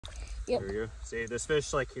Yep. There you go. See, this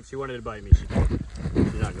fish, like, if she wanted to bite me, she could.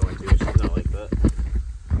 She's not going to. She's not like that.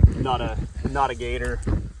 Not a gator.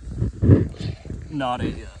 Not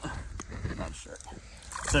a shark.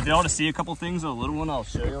 So if you want to see a couple things with a little one, I'll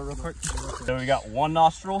show you real quick. So we got 1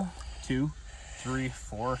 nostril, 2, 3,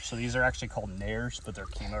 4. So these are actually called nares, but they're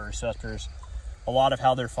chemoreceptors. A lot of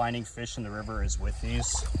how they're finding fish in the river is with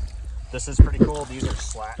these. This is pretty cool. These are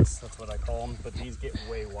slats, that's what I call them, but these get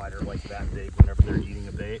way wider, like that big, whenever they're eating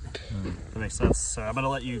a bait. That makes sense. So I'm gonna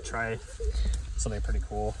let you try something pretty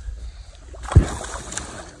cool.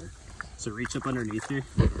 So reach up underneath here.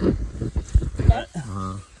 Like that.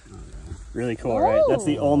 Really cool, right? That's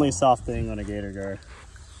the only soft thing on a gator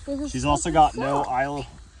gar. She's also got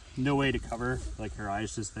no way to cover, like her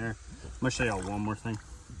eye's just there. I'm gonna show y'all one more thing.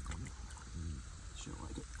 She'll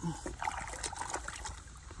like it.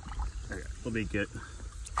 Okay, we'll be good.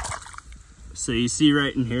 So you see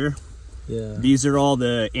right in here, these are all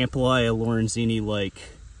the Ampullaria lorenzini like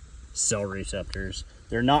cell receptors.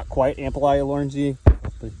 They're not quite Ampullaria lorenzini,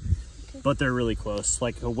 but they're really close.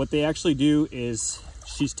 Like what they actually do is,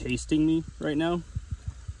 she's tasting me right now,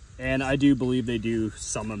 and I do believe they do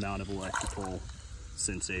some amount of electrical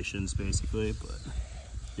sensations basically. But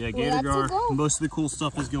yeah, gator gar, most of the cool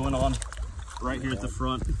stuff is going on right here at the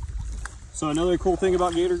front. So another cool thing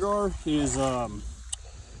about gator gar is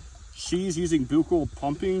she's using buccal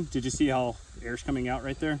pumping. Did you see how air's coming out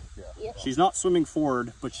right there? Yeah. She's not swimming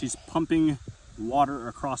forward, but she's pumping water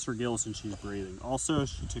across her gills and she's breathing. Also,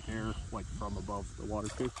 she took air like from above the water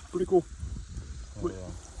too. Pretty cool. Oh, yeah.